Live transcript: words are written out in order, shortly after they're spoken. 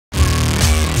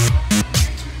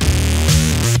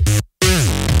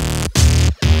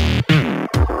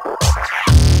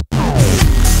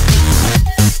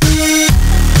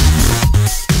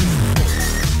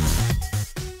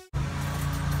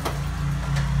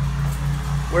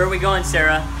Where are we going,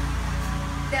 Sarah?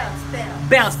 Bounce, bounce.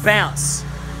 Bounce, bounce.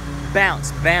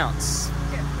 Bounce, bounce.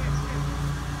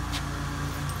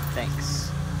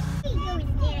 Thanks.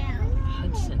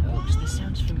 Hudson Oaks. This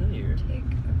sounds familiar. Take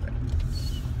a breath.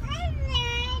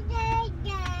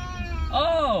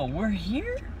 Oh, we're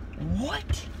here?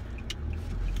 What?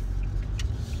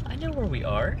 I know where we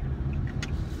are.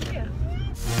 Yeah.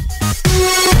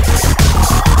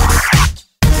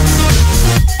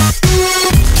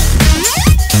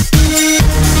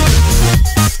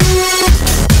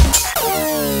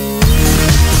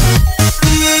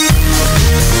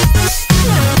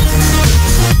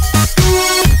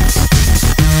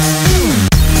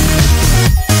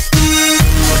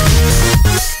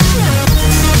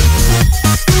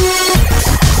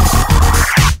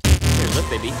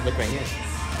 Look right here.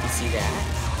 You see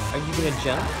that? Are you gonna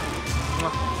jump?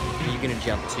 Are you gonna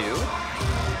jump too?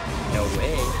 No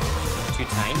way. Too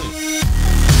tiny.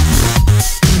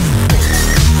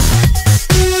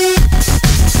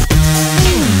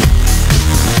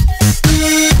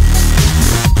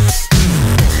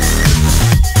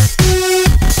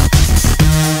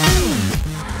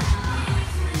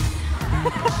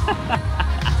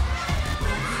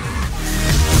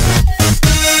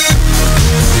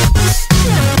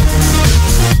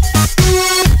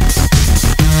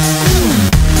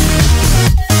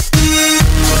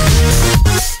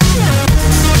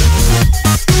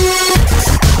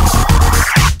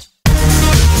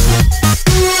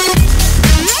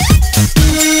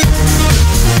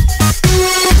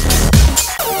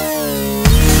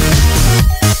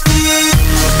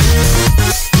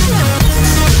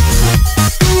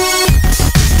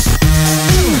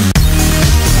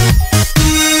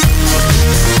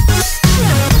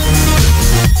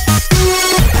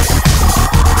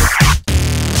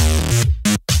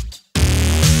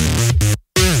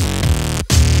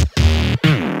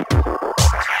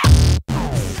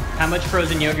 How much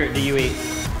frozen yogurt do you eat?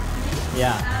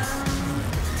 Yeah.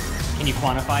 Can you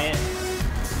quantify it?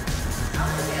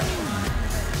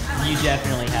 You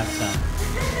definitely have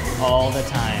some. All the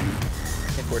time.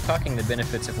 If we're talking the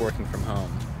benefits of working from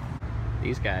home,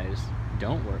 these guys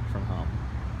don't work from home.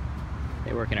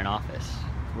 They work in an office.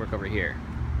 Work over here.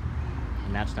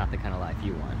 And that's not the kind of life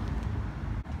you want.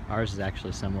 Ours is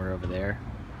actually somewhere over there.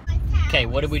 Okay,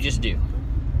 what did we just do?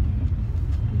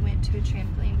 We went to a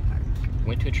trampoline park.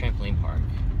 Went to a trampoline park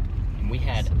and we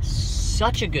had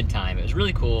such a good time. It was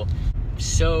really cool.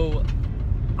 So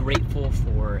grateful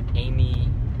for Amy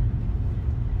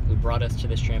who brought us to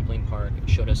this trampoline park,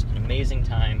 showed us an amazing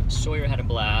time. Sawyer had a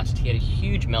blast. He had a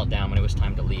huge meltdown when it was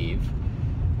time to leave.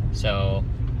 So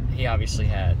he obviously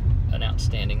had an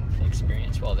outstanding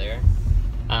experience while there.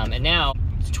 And now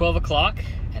it's 12 o'clock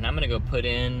and I'm gonna go put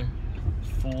in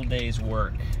full day's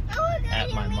work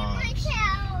at my mom's.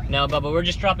 No, Bubba, we're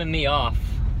just dropping me off.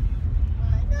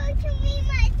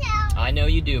 I know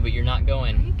you do, but you're not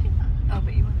going. Oh,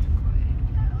 but you want the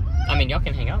quiet. I mean, y'all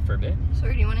can hang out for a bit.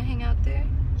 Sorry, do you want to hang out there?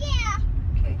 Yeah.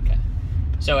 Okay. Okay.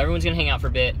 So everyone's gonna hang out for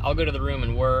a bit. I'll go to the room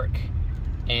and work,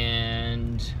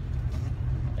 and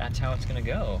that's how it's gonna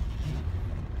go.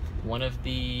 One of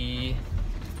the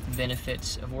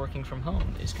benefits of working from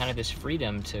home is kind of this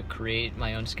freedom to create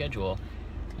my own schedule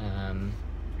and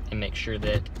make sure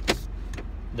that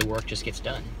the work just gets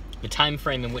done. The time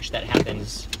frame in which that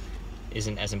happens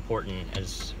isn't as important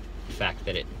as the fact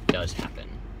that it does happen,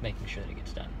 making sure that it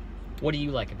gets done. What do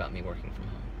you like about me working from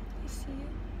home? I see you.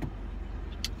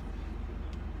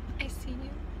 I see you.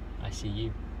 I see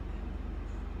you.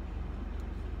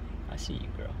 I see you,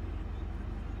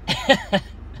 girl.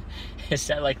 Is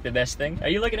that like the best thing? Are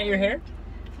you looking at your hair?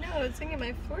 No, it's hanging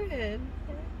my forehead.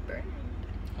 It burned.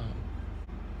 Oh.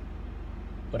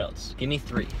 What else? Give me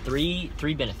three.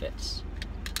 Three benefits.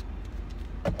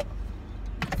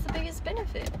 That's the biggest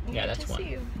benefit. We Yeah, get that's to one. see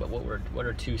you. But what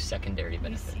are two secondary We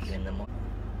benefits? see you in the morning.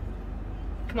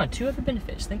 Come on, two other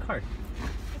benefits. Think hard.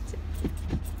 That's it.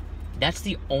 That's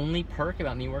the only perk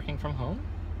about me working from home?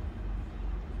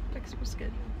 Flexible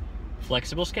schedule.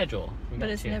 Flexible schedule. We But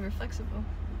got it's two. never flexible.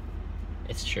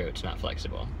 It's true, it's not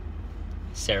flexible.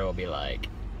 Sarah will be like,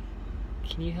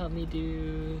 can you help me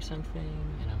do something?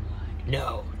 And I'm like,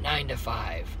 no, 9 to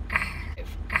 5.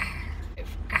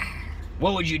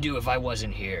 What would you do if I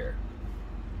wasn't here?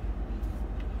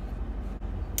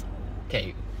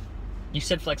 Okay, you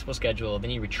said flexible schedule, then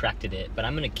you retracted it, but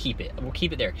I'm gonna keep it. We'll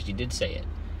keep it there because you did say it.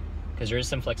 Because there is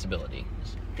some flexibility.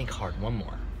 Just think hard, one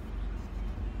more.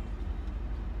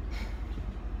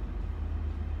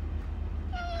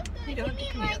 You don't have to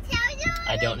commute.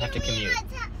 I don't have to commute.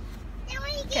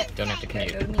 Okay. Don't have to Okay,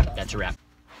 commute. go to meetings. That's a wrap.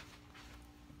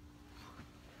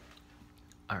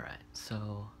 Alright,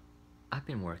 so I've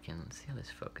been working, let's see how this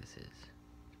focus is.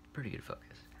 Pretty good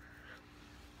focus.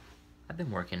 I've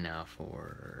been working now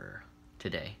for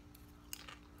today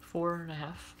 4.5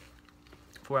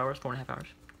 hours, 4.5 hours,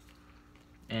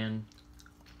 and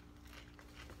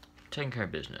taking care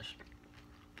of business.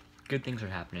 Good things are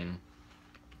happening.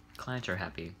 Clients are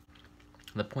happy.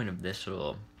 The point of this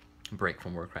little break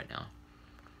from work right now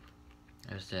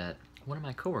is that one of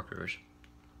my coworkers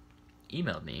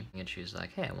emailed me and she's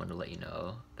like, hey, I wanted to let you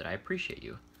know that I appreciate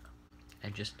you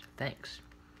and just thanks.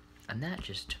 And that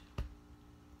just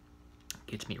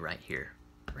gets me right here.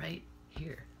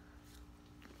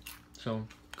 So,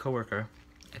 coworker,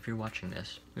 if you're watching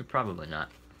this, you're probably not.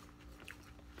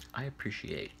 I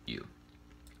appreciate you.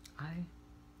 I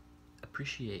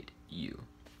appreciate you.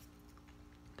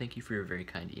 Thank you for your very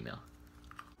kind email.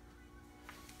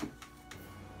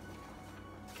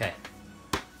 Okay,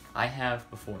 I have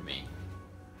before me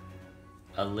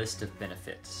a list of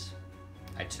benefits.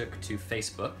 I took to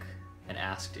Facebook and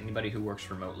asked anybody who works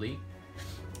remotely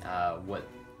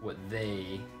what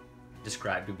they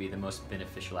described would be the most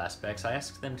beneficial aspects. I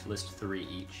asked them to list 3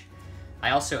 each.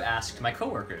 I also asked my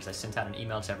coworkers. I sent out an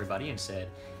email to everybody and said,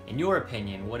 in your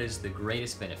opinion, what is the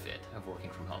greatest benefit of working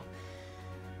from home?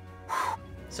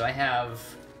 So I have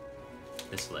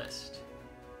this list.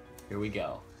 Here we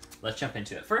go. Let's jump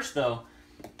into it. First though,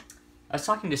 I was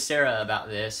talking to Sarah about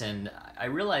this and I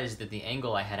realized that the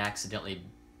angle I had accidentally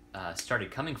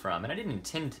started coming from, and I didn't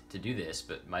intend to do this,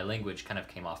 but my language kind of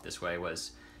came off this way,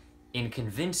 was in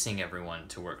convincing everyone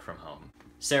to work from home.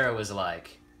 Sarah was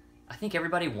like, I think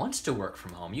everybody wants to work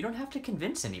from home. You don't have to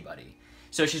convince anybody.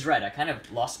 So she's right, I kind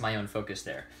of lost my own focus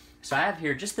there. So I have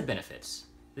here just the benefits.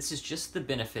 This is just the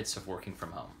benefits of working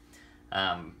from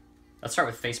home. Let's start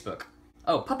with Facebook.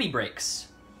 Oh, puppy breaks.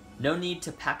 No need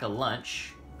to pack a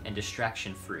lunch and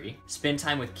distraction free. Spend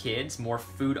time with kids, more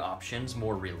food options,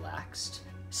 more relaxed.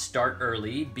 Start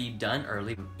early, be done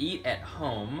early. Eat at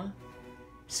home.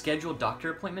 Schedule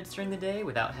doctor appointments during the day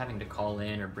without having to call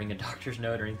in or bring a doctor's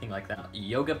note or anything like that.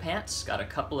 Yoga pants, got a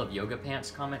couple of yoga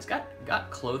pants comments.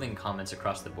 Got clothing comments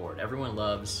across the board. Everyone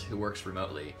loves who works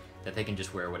remotely that they can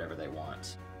just wear whatever they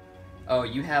want. Oh,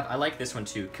 you have, I like this one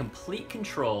too, complete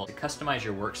control to customize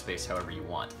your workspace however you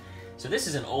want. So this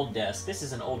is an old desk, this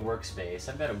is an old workspace.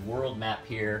 I've got a world map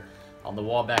here. On the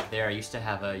wall back there, I used to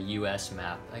have a US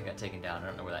map. I got taken down, I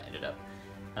don't know where that ended up.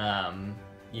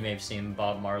 You may have seen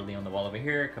Bob Marley on the wall over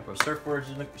here, a couple of surfboards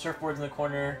in the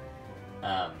corner.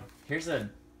 Here's a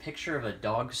picture of a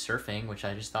dog surfing, which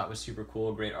I just thought was super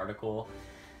cool, great article.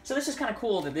 So this is kind of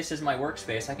cool that this is my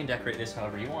workspace. I can decorate this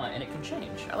however you want, and it can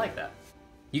change. I like that.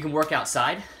 You can work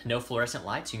outside, no fluorescent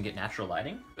lights, you can get natural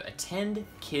lighting. Attend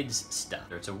kids stuff.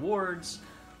 Whether it's awards,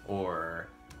 or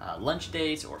lunch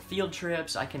dates, or field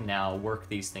trips, I can now work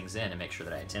these things in and make sure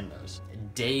that I attend those.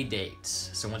 Day dates.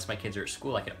 So once my kids are at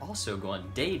school, I can also go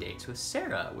on day dates with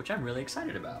Sarah, which I'm really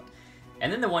excited about.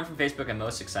 And then the one from Facebook I'm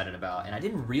most excited about, and I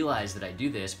didn't realize that I do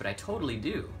this, but I totally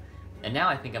do. And now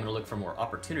I think I'm gonna look for more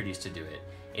opportunities to do it,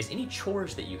 is any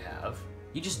chores that you have,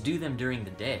 you just do them during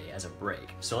the day as a break.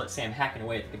 So let's say I'm hacking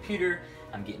away at the computer,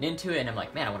 I'm getting into it, and I'm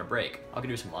like, man, I want a break. I'll go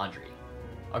do some laundry.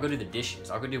 I'll go do the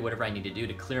dishes. I'll go do whatever I need to do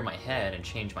to clear my head and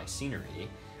change my scenery.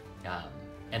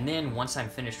 And then once I'm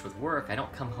finished with work, I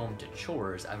don't come home to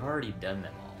chores. I've already done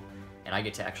them all. And I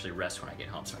get to actually rest when I get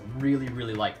home. So I really,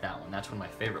 really like that one. That's one of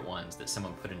my favorite ones that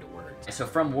someone put into words. So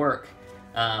from work,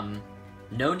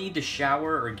 no need to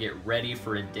shower or get ready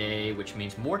for a day, which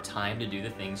means more time to do the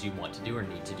things you want to do or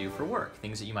need to do for work,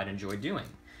 things that you might enjoy doing.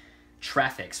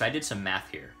 Traffic, so I did some math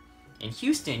here. In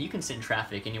Houston, you can sit in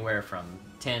traffic anywhere from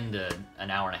 10 to an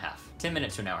hour and a half. 10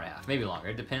 minutes to an hour and a half, maybe longer.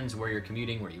 It depends where you're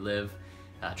commuting, where you live,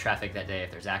 traffic that day,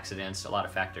 if there's accidents, a lot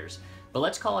of factors. But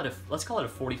let's call it a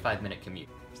 45-minute commute.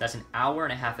 So that's an hour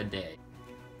and a half a day.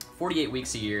 48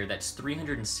 weeks a year, that's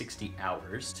 360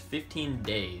 hours, 15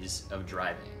 days of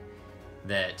driving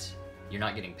that you're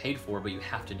not getting paid for, but you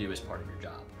have to do as part of your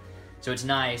job. So it's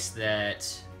nice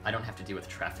that I don't have to deal with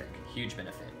traffic. Huge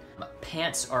benefit.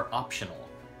 Pants are optional.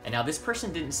 And now this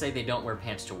person didn't say they don't wear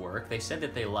pants to work. They said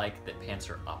that they like that pants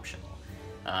are optional.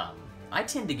 I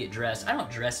tend to get dressed. I don't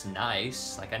dress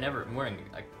nice. Like I'm wearing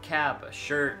a cap, a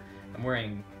shirt. I'm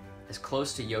wearing as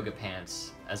close to yoga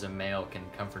pants as a male can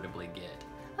comfortably get.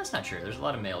 That's not true. There's a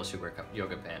lot of males who wear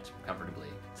yoga pants comfortably.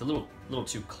 It's a little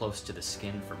too close to the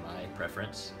skin for my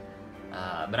preference.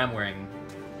 But I'm wearing,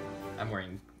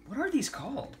 what are these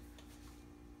called?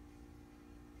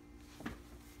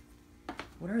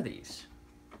 What are these?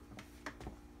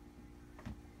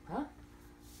 Huh?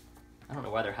 I don't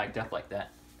know why they're hiked up like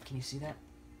that. Can you see that?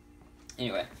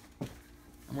 Anyway,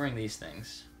 I'm wearing these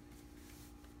things.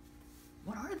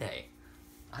 What are they?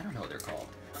 I don't know what they're called.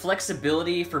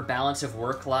 Flexibility for balance of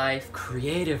work life,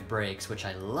 creative breaks, which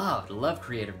I love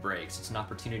creative breaks. It's an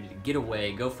opportunity to get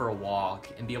away, go for a walk,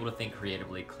 and be able to think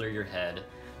creatively, clear your head,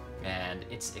 and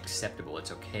it's acceptable,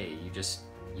 it's okay.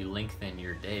 You lengthen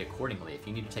your day accordingly. If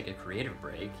you need to take a creative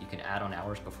break, you can add on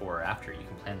hours before or after, you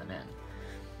can plan them in.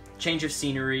 Change of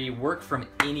scenery, work from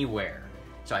anywhere.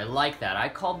 So I like that. I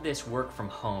called this work from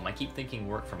home. I keep thinking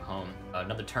work from home.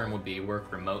 Another term would be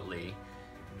work remotely.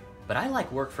 But I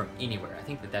like work from anywhere. I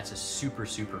think that that's a super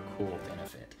cool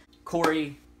benefit.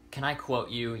 Corey, can I quote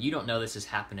you? You don't know this is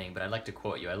happening, but I'd like to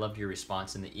quote you. I loved your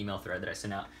response in the email thread that I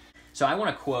sent out. So I want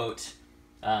to quote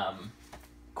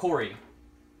Corey.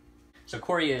 So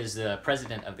Corey is the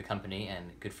president of the company and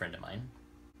a good friend of mine.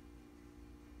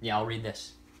 Yeah, I'll read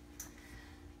this.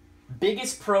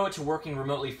 Biggest pro to working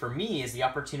remotely for me is the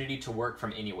opportunity to work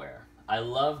from anywhere. I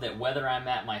love that whether I'm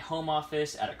at my home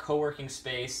office, at a co-working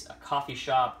space, a coffee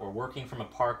shop, or working from a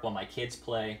park while my kids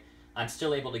play, I'm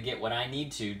still able to get what I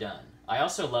need to done. I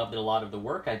also love that a lot of the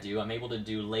work I do, I'm able to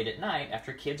do late at night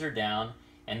after kids are down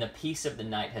and the peace of the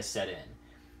night has set in.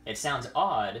 It sounds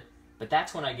odd, but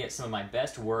that's when I get some of my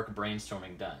best work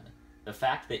brainstorming done. The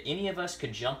fact that any of us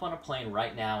could jump on a plane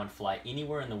right now and fly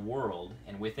anywhere in the world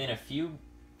and within a few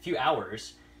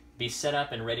hours be set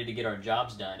up and ready to get our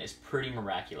jobs done is pretty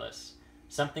miraculous.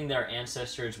 Something that our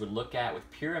ancestors would look at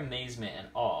with pure amazement and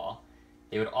awe.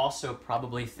 They would also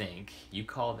probably think, you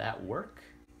call that work?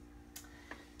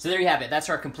 So there you have it. That's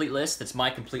our complete list. That's my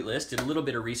complete list. Did a little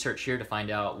bit of research here to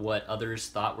find out what others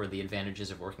thought were the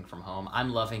advantages of working from home.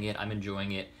 I'm loving it. I'm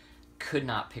enjoying it. Could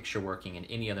not picture working in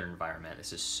any other environment.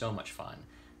 This is so much fun.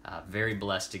 Very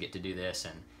blessed to get to do this,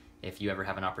 and if you ever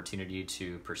have an opportunity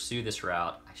to pursue this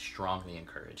route, I strongly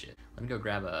encourage it. Let me go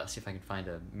grab see if I can find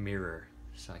a mirror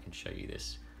so I can show you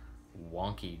this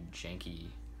wonky, janky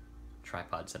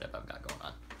tripod setup I've got going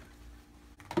on.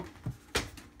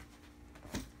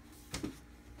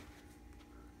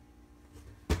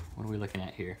 What are we looking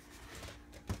at here?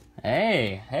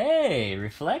 Hey,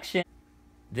 reflection.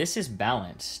 This is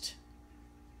balanced.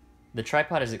 The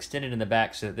tripod is extended in the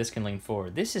back so that this can lean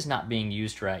forward. This is not being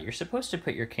used right. You're supposed to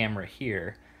put your camera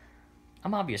here.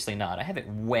 I'm obviously not. I have it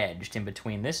wedged in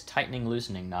between this tightening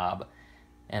loosening knob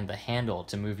and the handle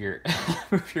to move your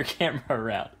move your camera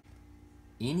around.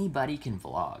 Anybody can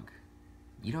vlog.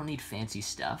 You don't need fancy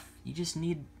stuff. You just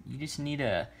need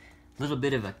a little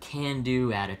bit of a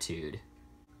can-do attitude.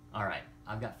 All right,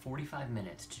 I've got 45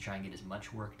 minutes to try and get as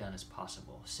much work done as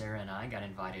possible. Sarah and I got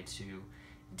invited to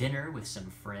dinner with some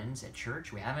friends at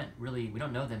church. We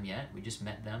don't know them yet. We just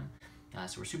met them.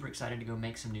 So we're super excited to go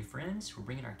make some new friends. We're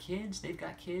bringing our kids. They've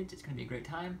got kids. It's gonna be a great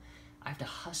time. I have to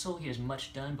hustle, get as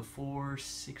much done before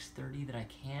 6:30 that I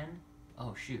can.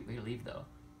 Oh shoot, we gotta leave though.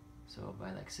 So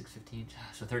by like 6:15,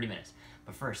 so 30 minutes.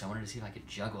 But first, I wanted to see if I could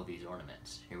juggle these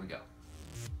ornaments. Here we go.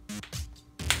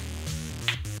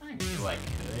 I knew I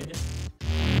could.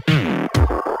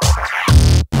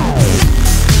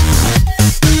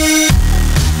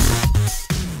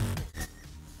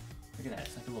 Look at that,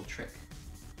 it's like a little trick.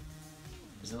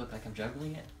 Does it look like I'm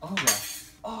juggling it?